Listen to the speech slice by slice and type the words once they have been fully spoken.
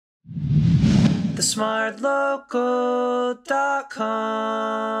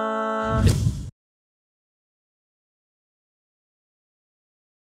TheSmartLocal.com.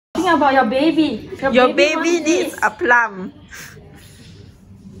 Think about your baby. Your baby needs a plum.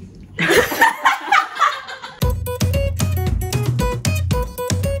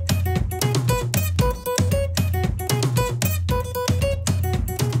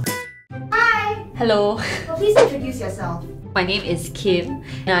 Hello. So please introduce yourself. My name is Kim.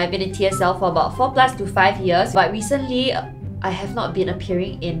 I've been in TSL for about 4+ to 5 years, but recently I have not been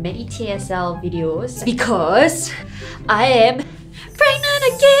appearing in many TSL videos because I am pregnant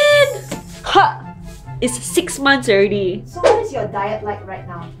again! Ha! It's 6 months already. So what is your diet like right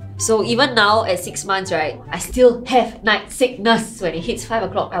now? So even now at 6 months, right, I still have night sickness. When it hits 5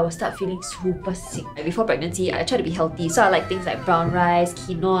 o'clock, I will start feeling super sick. Before pregnancy, I try to be healthy, so I like things like brown rice,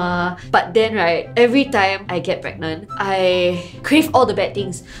 quinoa. But then, right, every time I get pregnant, I crave all the bad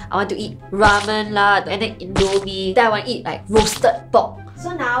things. I want to eat ramen lah, and then Indomie. Then I want to eat like roasted pork.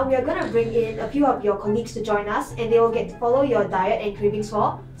 So now we are gonna bring in a few of your colleagues to join us, and they will get to follow your diet and cravings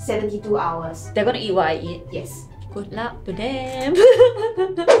for 72 hours. They're gonna eat what I eat. Yes. Good luck to them.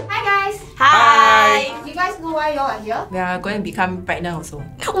 Hi guys! Hi! You guys know why y'all are here? We are going to become pregnant also.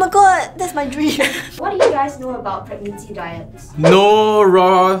 Oh my god, that's my dream. What do you guys know about pregnancy diets? No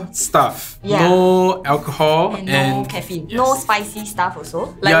raw stuff. Yeah. No alcohol And no caffeine. Yes. No spicy stuff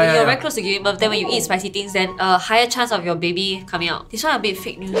also. Like Yeah, when yeah, you're yeah. very close to giving birth, then when you eat spicy things, then a higher chance of your baby coming out. This one a bit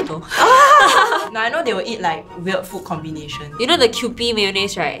fake news though. Now I know they will eat like weird food combination. You know the Kewpie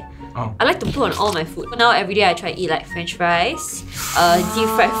mayonnaise, right? Oh. I like to put on all my food. Now every day I try to eat like French fries, deep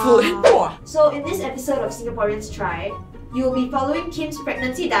fried food. Wow. So in this episode of Singaporeans Try, you will be following Kim's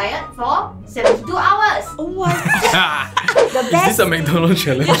pregnancy diet for 72 hours! Oh my Is this a McDonald's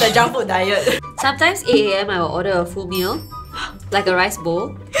challenge? It's a junk food diet. Sometimes 8 AM I will order a full meal, like a rice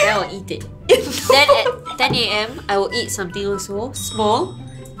bowl, then I will eat it. Then at 10 AM I will eat something also, small.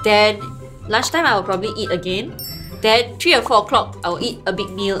 Then lunchtime I will probably eat again. Then 3 or 4 o'clock I will eat a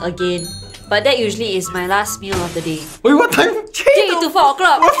big meal again. But that usually is my last meal of the day. Wait, what time? 3 to 4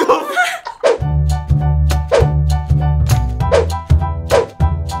 o'clock!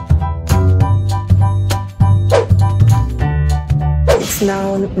 It's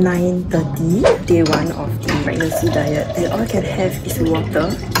now 9:30, day 1 of the pregnancy diet, and all I can have is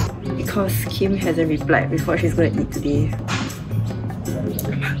water because Kim hasn't replied before she's gonna eat today.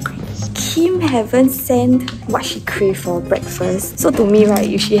 Kim haven't sent what she crave for breakfast. So to me, right,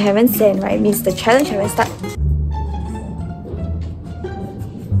 if she haven't sent, right, means the challenge haven't started.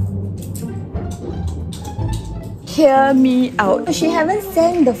 Hear me out. She haven't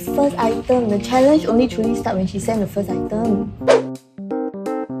sent the first item. The challenge only truly starts when she sent the first item.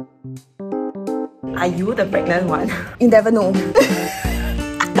 Are you the pregnant one? You never know.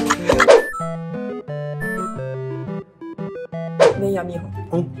 Very yummy.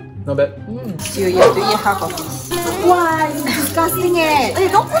 Oh, not bad. You have to eat half of it. Wow, it's disgusting eh. Hey,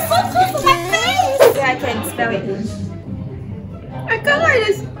 don't put so close to my face. Yeah, I can smell it. I can't like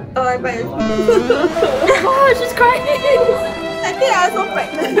this. Oh, I bet. Oh, she's crying! I think I'm also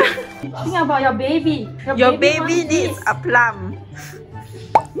pregnant. Think about your baby. Your baby needs a plum.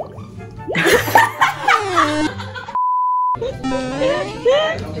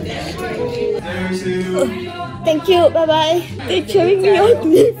 Thank you, bye bye. They're cheering me on to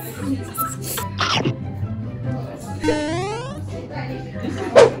leave.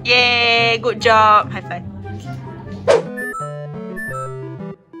 Yay, good job. High five.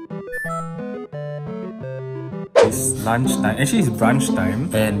 It's lunchtime. Actually, it's brunch time,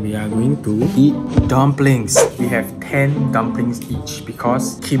 and we are going to eat dumplings. We have 10 dumplings each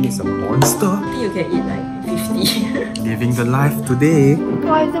because Kim is a monster. I think you can eat like 50. Living the life today.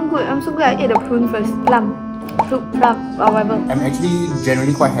 Wow, it's so good. I'm so glad I ate the prune first. Plum. Fruit, plum, or whatever. I'm actually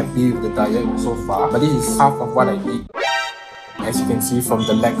generally quite happy with the diet so far, but this is half of what I eat. As you can see from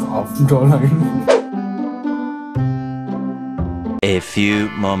the lack of jawline. A few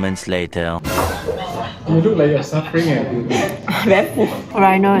moments later. You look like you're suffering eh? Very full.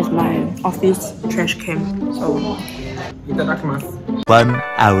 Right now is my office trash can. So, 1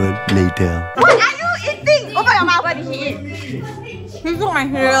 hour later. what are you eating? Open your mouth. What did he eat? He took my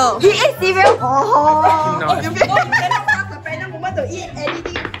cereal. He ate cereal. Oh. No. You cannot ask the pregnant woman to eat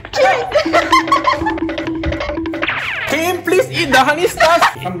anything. Kim, please eat the honey stars.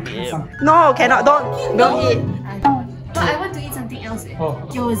 No, cannot. Don't eat. But I want to eat something else. Oh.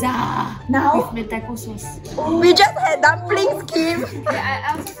 Gyoza. Now? With mentaiko sauce. We just had dumplings, Kim. Yeah,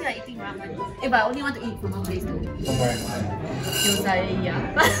 I also feel like eating ramen. But I only want to eat from one place though. Gyoza,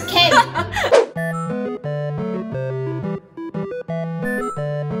 yeah. Can.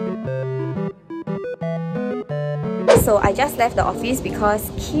 So I just left the office because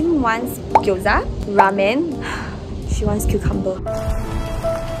Kim wants gyoza, ramen. She wants cucumber.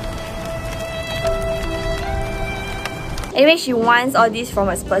 Anyway, she wants all this from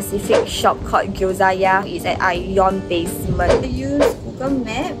a specific shop called Gyozaya. It's at Ion Basement. I use Google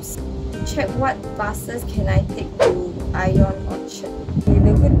Maps to check what buses can I take to Ion Orchard. The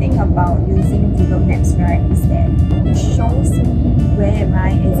good thing about using Google Maps, right, is that it shows me where am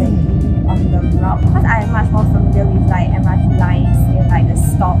I exactly on the route. Because I am much more familiar with like MRT lines and like the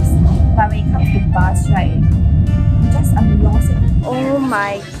stops. But when it comes to bus, right, I'm lost. Oh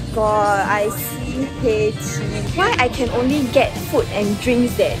my god, I see Hey Tea. Why I can only get food and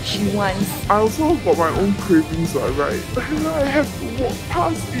drinks that she wants? I also got my own cravings, right? And I have to walk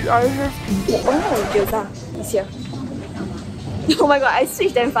past it. I have to walk. Oh, gyoza is here. Oh my god, I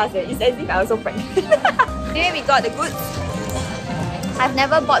switched them fast. It's as if I was so pregnant. Anyway, we got the goods. I've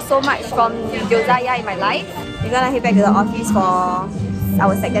never bought so much from Gyozaya in my life. We're gonna head back to the office for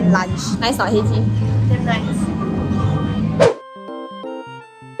our second lunch. Nice not, Hey Tea? Damn nice.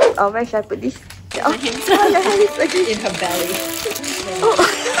 Oh, where should I put this? Oh, In her belly. oh.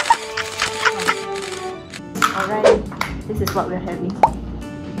 Alright, this is what we're having.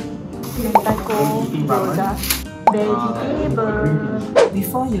 Taco, gyoza, vegetable.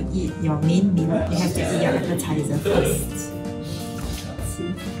 Before you eat your main meal, you have to eat your appetizer first.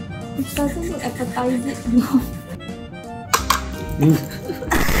 See? It doesn't look appetizing.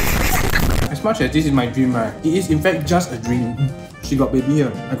 As much as this is my dream, right, it is in fact just a dream. She got baby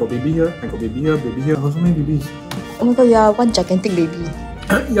here, I got baby here, I got baby here, baby here. I got so many babies. Oh my god, you are one gigantic baby.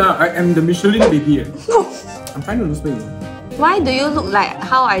 Yeah, I am the Michelin baby. I'm trying to lose weight. Why do you look like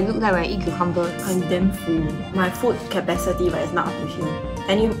how I look like when I eat cucumber? I'm damn full. My food capacity right, is not up to here.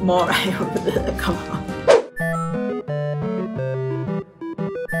 Any more, right, will come out.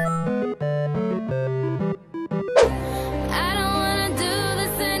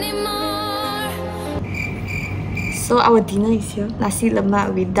 So our dinner is here. Nasi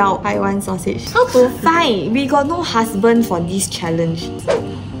lemak without Taiwan sausage. How to find? We got no husband for this challenge.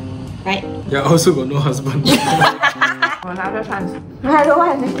 Right? Yeah, I also got no husband. Another chance. I don't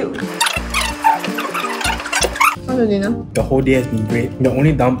want to do. How's your dinner? The whole day has been great. The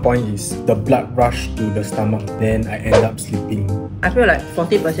only down point is the blood rush to the stomach. Then I end up sleeping. I feel like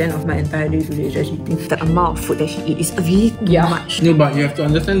 40% of my entire day today is just eating. The amount of food that she eats is really too much. No, but you have to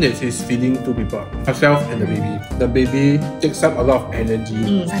understand that she's feeding two people. Herself and the baby. The baby takes up a lot of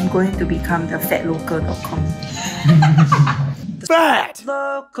energy. I'm going to become the fatlocal.com.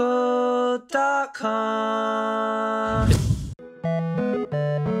 TheSmartLocal.com.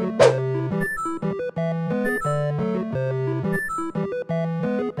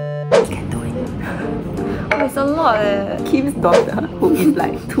 Oh, it's a lot eh. Kim's daughter, who is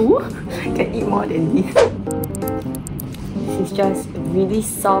like 2, can eat more than this. This is just really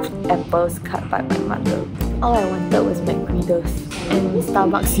soft apples cut by my mother. All I wanted was McGriddles and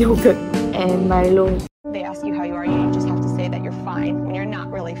Starbucks yogurt and Milo. They ask you how you are, you just have to say that you're fine when you're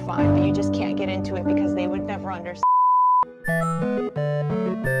not really fine, but you just can't get into it because they would never understand.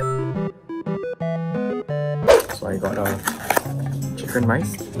 So I got a chicken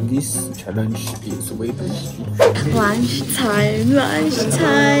rice. This challenge is way too easy. Lunchtime,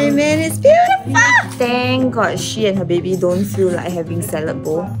 and it's beautiful! Thank God she and her baby don't feel like having salad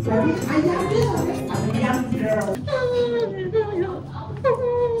bowl.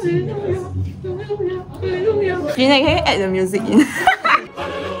 Gina, can you add the music in?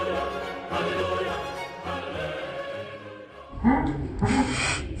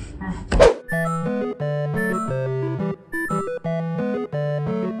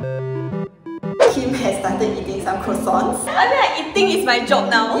 Kim has started eating some croissants. I feel like eating is my job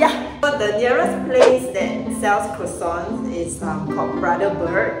now. Yeah. So the nearest place that sells croissants is called Brother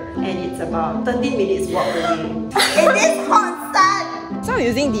Bird, and it's about 13 minutes walk away. In this hot sun! So I'm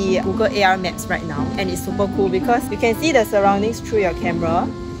using the Google AR Maps right now, and it's super cool because you can see the surroundings through your camera,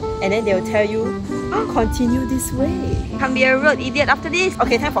 and then they'll tell you, continue this way. Can't be a road idiot after this.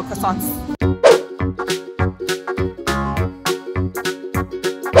 Okay, time for croissants.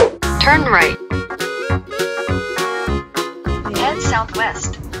 Turn right. Head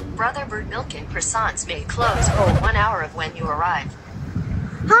southwest. Brother Bird Milk and Croissants may close for 1 hour of when you arrive.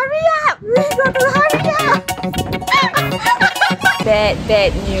 Hurry up! We got to hurry up!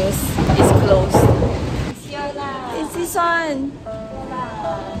 Bad news. It's closed. It's this one.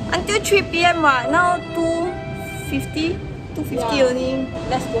 Until 3 PM what? Now 2:50? 2:50 only.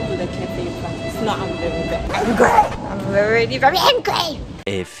 Let's go to the cafe first. If not, I'm very bad. I'm already very angry.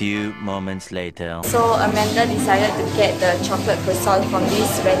 A few moments later. So Amanda decided to get the chocolate croissant from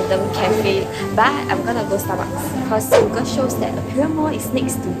this random cafe, but I'm gonna go Starbucks because Google shows that the Imperial Mall is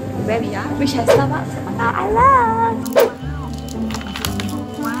next to where we are, which has Starbucks. I love!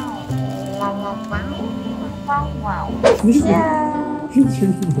 Wow. Yeah.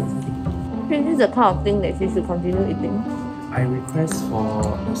 This is the kind of thing that she should continue eating. I request for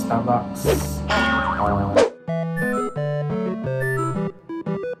Starbucks.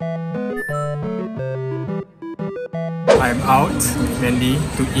 I'm out with Mandy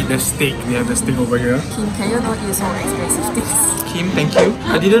to eat the steak. We have the steak over here. Kim, can you not eat so expensive things? Kim, thank you.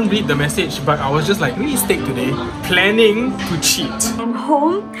 I didn't read the message, but I was just like, we eat steak today. Planning to cheat. I'm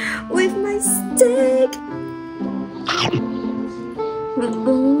home with my steak.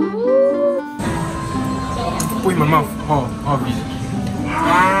 Put in my mouth. Oh, of it.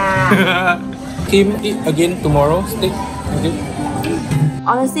 Kim, eat again tomorrow. Steak. Okay.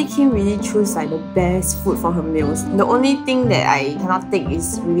 Honestly, Kim really choose like the best food for her meals. The only thing that I cannot take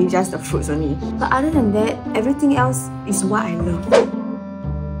is really just the fruits only. But other than that, everything else is what I love.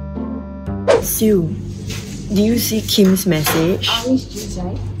 Sue, do you see Kim's message? Orange juice,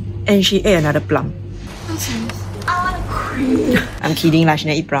 right? And she ate another plum. I want a cream. I'm kidding lah, she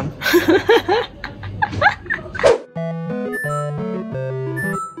never eat plum.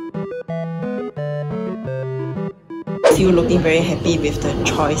 You looking very happy with the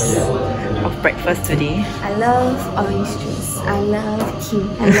choice of breakfast today. I love orange juice. I love Kim.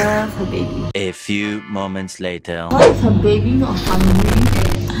 I love her baby. A few moments later. Why is her baby not hungry?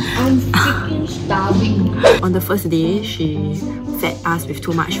 I'm freaking starving. On the first day, she fed us with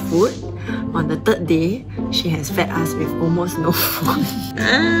too much food. On the third day, she has fed us with almost no food.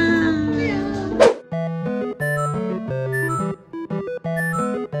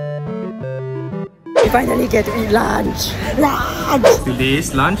 We finally get to eat lunch.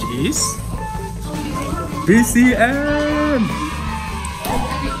 Today's lunch is BCM.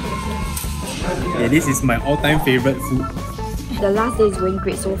 Yeah, this is my all-time favorite food. The last day is going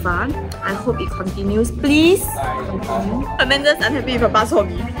great so far. I hope it continues. Please continue. Amanda's unhappy with her bus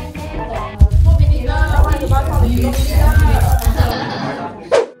hobby.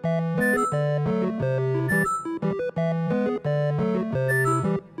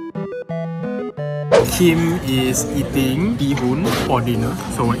 Kim is eating bihun for dinner.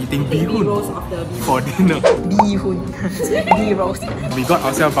 So we're eating bihun for dinner. Bihun. B-roast. We got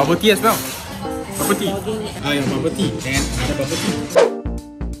ourselves bubble tea as well. Bubble tea. Yeah, bubble tea. And another bubble tea.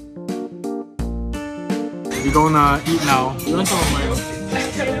 We're gonna eat now. You want some of mine?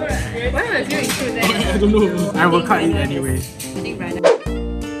 Why must you include that? I don't know. I will cut it anyway. I think brother.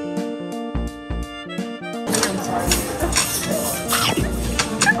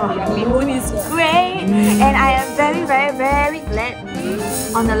 Bihun is great, and I am very glad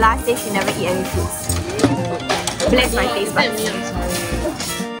on the last day she never eat any fruits. Bless my taste buds.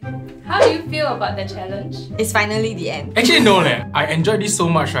 How do you feel about the challenge? It's finally the end. Actually, no leh. I enjoyed this so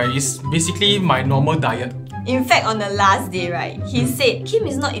much, right? It's basically my normal diet. In fact, on the last day, right, he said Kim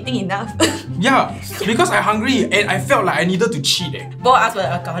is not eating enough. Yeah, because I'm hungry and I felt like I needed to cheat. Bo asked for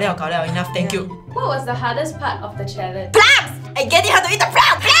enough, thank you. What was the hardest part of the challenge? Plums! I get it how to eat the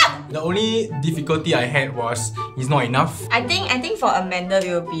plum! The only difficulty I had was it's not enough. I think for Amanda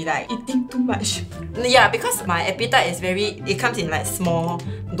will be like eating too much. Yeah, because my appetite is it comes in like small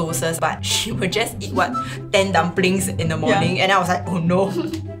doses, but she would just eat 10 dumplings in the morning, and I was like, oh no.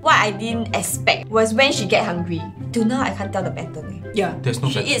 What I didn't expect was when she get hungry. Till now, I can't tell the pattern. Yeah, there's no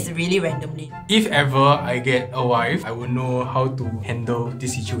pattern. She eats really randomly. If ever I get a wife, I will know how to handle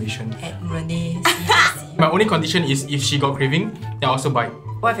this situation. Renee, my only condition is if she got craving, then I also buy.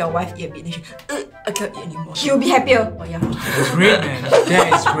 What if your wife eat a bit, then she, I can't eat anymore. She'll be happier. Oh yeah. That's great, man. That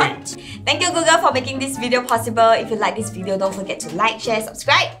is great. Thank you, Google, for making this video possible. If you like this video, don't forget to like, share,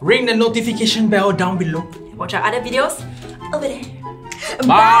 subscribe. Ring the notification bell down below. Watch our other videos over there.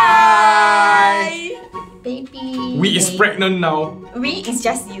 Bye! Baby. We is pregnant now. We is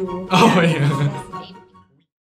just you. Oh yeah.